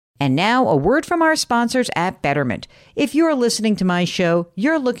And now, a word from our sponsors at Betterment. If you're listening to my show,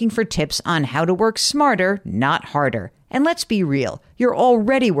 you're looking for tips on how to work smarter, not harder. And let's be real, you're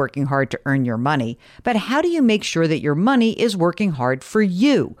already working hard to earn your money. But how do you make sure that your money is working hard for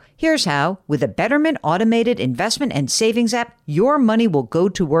you? Here's how. With a Betterment automated investment and savings app, your money will go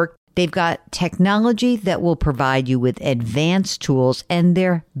to work. They've got technology that will provide you with advanced tools, and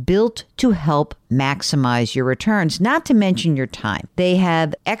they're built to help maximize your returns, not to mention your time. They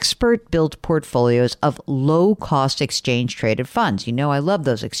have expert-built portfolios of low-cost exchange-traded funds. You know I love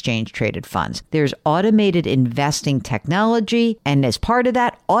those exchange-traded funds. There's automated investing technology, and as part of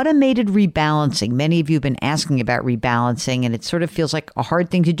that, automated rebalancing. Many of you have been asking about rebalancing, and it sort of feels like a hard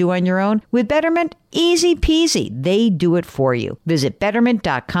thing to do on your own. With Betterment, easy peasy. They do it for you. Visit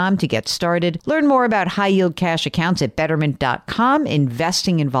Betterment.com to get started. Learn more about high-yield cash accounts at Betterment.com.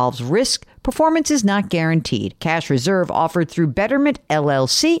 Investing involves risk. Performance is not guaranteed. Cash reserve offered through Betterment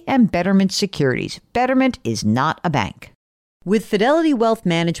LLC and Betterment Securities. Betterment is not a bank. With Fidelity Wealth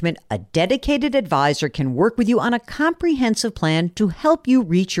Management, a dedicated advisor can work with you on a comprehensive plan to help you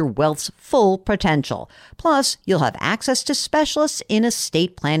reach your wealth's full potential. Plus, you'll have access to specialists in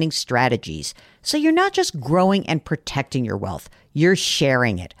estate planning strategies. So you're not just growing and protecting your wealth, you're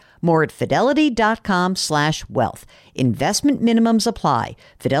sharing it. More at fidelity.com/wealth. Investment minimums apply.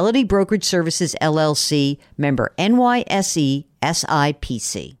 Fidelity Brokerage Services, LLC, member NYSE,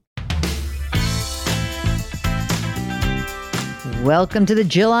 SIPC. Welcome to the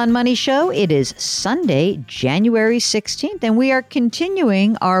Jill on Money Show. It is Sunday, January 16th, and we are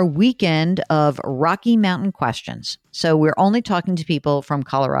continuing our weekend of Rocky Mountain questions. So we're only talking to people from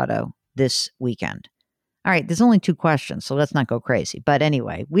Colorado this weekend. All right, there's only 2 questions, so let's not go crazy. But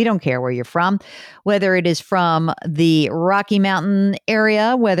anyway, we don't care where you're from, whether it is from the Rocky Mountain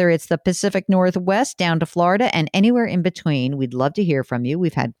area, whether it's the Pacific Northwest down to Florida and anywhere in between. We'd love to hear from you.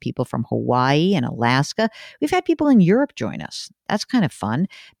 We've had people from Hawaii and Alaska. We've had people in Europe join us. That's kind of fun.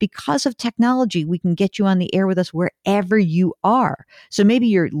 Because of technology, we can get you on the air with us wherever you are. So maybe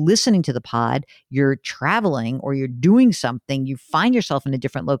you're listening to the pod, you're traveling, or you're doing something, you find yourself in a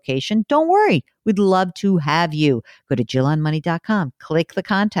different location. Don't worry. We'd love to have you. Go to JillOnMoney.com, click the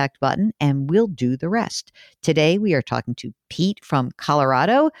contact button, and we'll do the rest. Today, we are talking to Pete from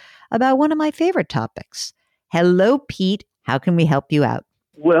Colorado about one of my favorite topics. Hello, Pete. How can we help you out?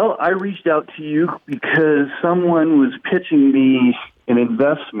 Well, I reached out to you because someone was pitching me an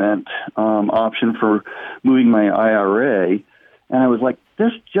investment option for moving my IRA, and I was like,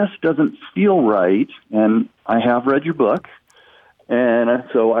 this just doesn't feel right, and I have read your book, and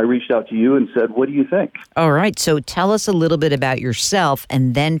so I reached out to you and said, what do you think? All right, so tell us a little bit about yourself,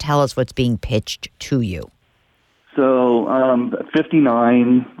 and then tell us what's being pitched to you. So,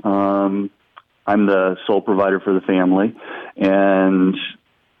 59, I'm the sole provider for the family, and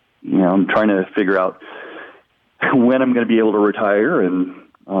I'm trying to figure out when I'm going to be able to retire and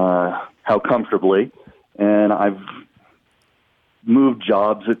how comfortably. And I've moved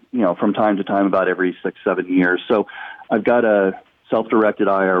jobs, from time to time, about every 6-7 years. So I've got a self-directed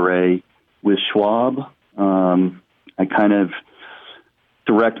IRA with Schwab. I kind of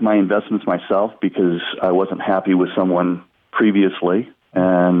direct my investments myself because I wasn't happy with someone previously.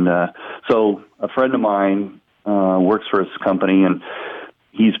 And so a friend of mine works for this company, and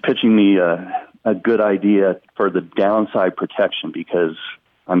he's pitching me a good idea for the downside protection because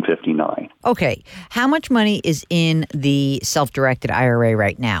I'm 59. Okay. How much money is in the self-directed IRA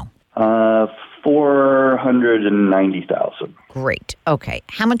right now? $490,000. Great. Okay.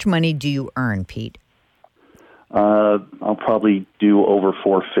 How much money do you earn, Pete? I'll probably do over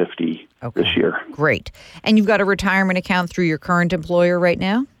 $450 this year. Great. And you've got a retirement account through your current employer right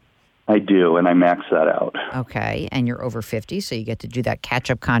now? I do, and I max that out. Okay, and you're over 50, so you get to do that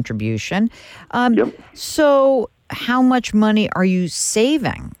catch-up contribution. Yep. So how much money are you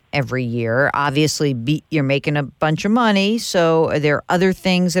saving every year? Obviously, you're making a bunch of money, so are there other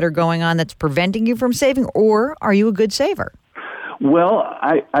things that are going on that's preventing you from saving, or are you a good saver? Well,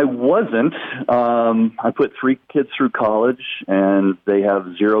 I wasn't. I put 3 kids through college, and they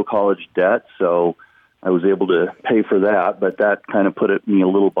have 0 college debt, so I was able to pay for that, but that kind of put me a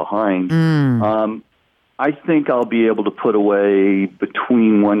little behind. I think I'll be able to put away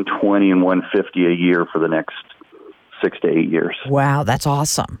between $120 and $150 a year for the next 6 to 8 years. Wow, that's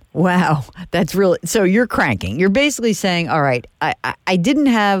awesome. Wow, that's really, so you're cranking. You're basically saying, all right, I didn't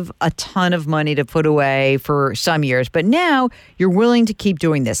have a ton of money to put away for some years, but now you're willing to keep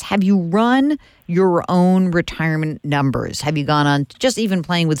doing this. Have you run your own retirement numbers? Have you gone on just even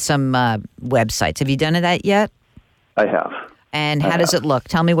playing with some websites? Have you done that yet? I have. And how does it look?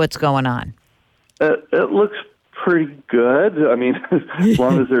 Tell me what's going on. It looks pretty good. I mean, as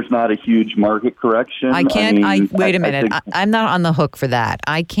long as there's not a huge market correction. Wait a minute. I'm not on the hook for that.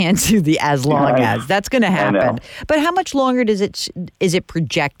 I can't do the as long as. That's going to happen. But how much longer is it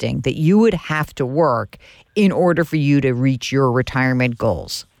projecting that you would have to work in order for you to reach your retirement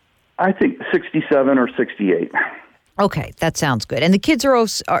goals? I think 67 or 68. Okay, that sounds good. And the kids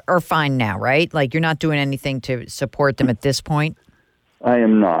are fine now, right? Like you're not doing anything to support them at this point? I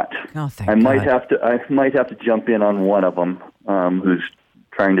am not. Oh, thank I God. might have to jump in on one of them who's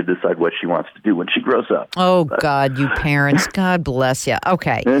trying to decide what she wants to do when she grows up. Oh, God, you parents. God bless you.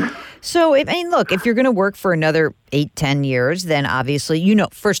 Okay. So, look, if you're going to work for another 8-10 years, then obviously,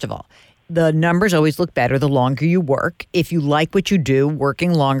 first of all, the numbers always look better the longer you work. If you like what you do,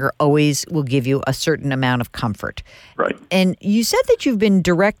 working longer always will give you a certain amount of comfort. Right. And you said that you've been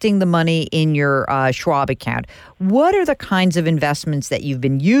directing the money in your Schwab account. What are the kinds of investments that you've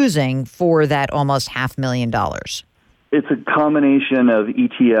been using for that almost $500,000? It's a combination of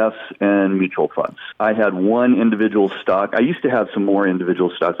ETFs and mutual funds. I had one individual stock. I used to have some more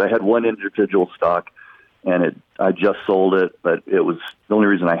individual stocks. I had one individual stock, and I just sold it, but it was the only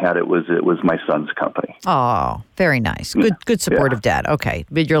reason I had it was my son's company. Oh, very nice. Good supportive dad. Okay.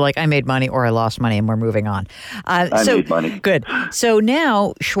 But you're like, I made money or I lost money and we're moving on. I made money. Good. So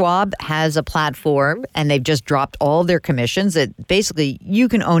now Schwab has a platform and they've just dropped all their commissions that basically you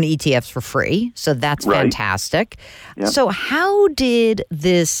can own ETFs for free. So that's fantastic. Yep. So how did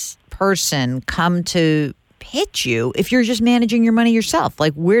this person come to pitch you if you're just managing your money yourself?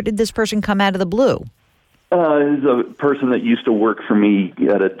 Like, where did this person come out of the blue? He's a person that used to work for me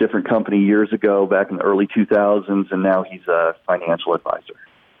at a different company years ago, back in the early 2000s, and now he's a financial advisor.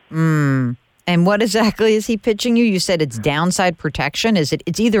 And what exactly is he pitching you? You said it's downside protection. It's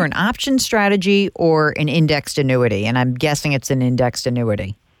either an option strategy or an indexed annuity, and I'm guessing it's an indexed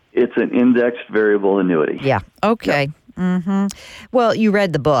annuity. It's an indexed variable annuity. Yeah. Okay. Yeah. Mm-hmm. Well, you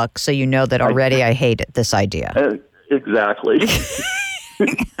read the book, so you know that already I hate this idea. Exactly.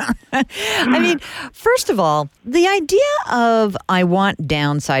 First of all, the idea of I want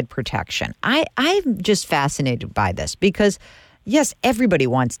downside protection. I'm just fascinated by this because, yes, everybody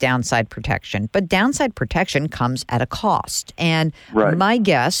wants downside protection, but downside protection comes at a cost. And my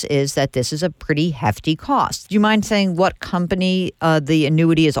guess is that this is a pretty hefty cost. Do you mind saying what company the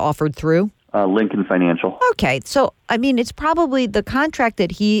annuity is offered through? Lincoln Financial. Okay. So, it's probably the contract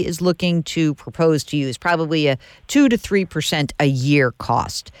that he is looking to propose to you is probably a 2 to 3% a year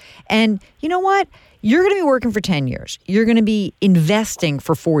cost. And you know what? You're going to be working for 10 years. You're going to be investing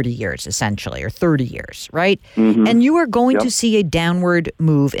for 40 years, essentially, or 30 years, right? Mm-hmm. And you are going to see a downward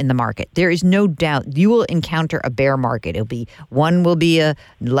move in the market. There is no doubt you will encounter a bear market. One will be a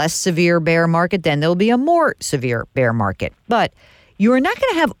less severe bear market, then there'll be a more severe bear market. But you are not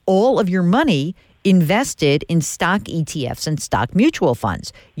going to have all of your money invested in stock ETFs and stock mutual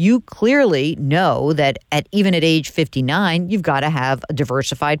funds. You clearly know that even at age 59, you've got to have a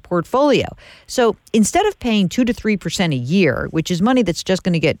diversified portfolio. So instead of paying 2 to 3% a year, which is money that's just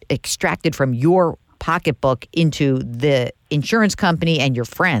going to get extracted from your pocketbook into the insurance company and your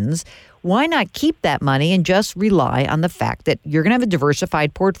friends, why not keep that money and just rely on the fact that you're going to have a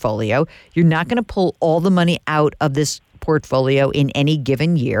diversified portfolio? You're not going to pull all the money out of this portfolio in any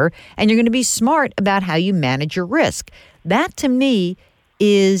given year, and you're going to be smart about how you manage your risk. That, to me,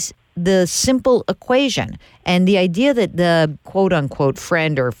 is the simple equation. And the idea that the quote-unquote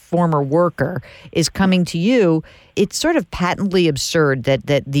friend or former worker is coming to you, it's sort of patently absurd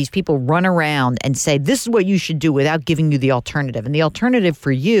that these people run around and say, this is what you should do without giving you the alternative. And the alternative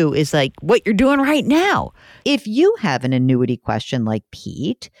for you is like what you're doing right now. If you have an annuity question like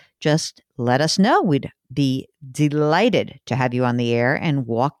Pete, just let us know. We'd be delighted to have you on the air and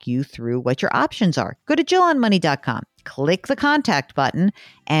walk you through what your options are. Go to JillOnMoney.com. Click the contact button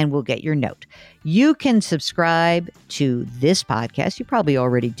and we'll get your note. You can subscribe to this podcast. You probably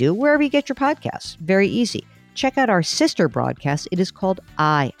already do, wherever you get your podcasts. Very easy. Check out our sister broadcast. It is called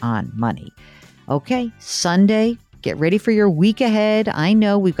Eye on Money. Okay, Sunday. Get ready for your week ahead. I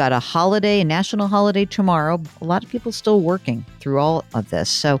know we've got a national holiday tomorrow. A lot of people still working through all of this.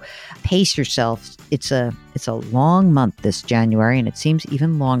 So pace yourself. It's a long month this January, and it seems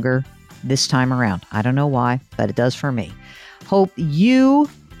even longer this time around. I don't know why, but it does for me. Hope you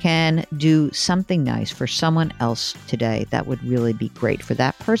can do something nice for someone else today. That would really be great for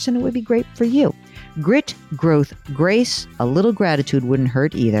that person. It would be great for you. Grit, growth, grace, a little gratitude wouldn't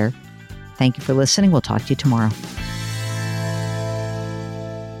hurt either. Thank you for listening. We'll talk to you tomorrow.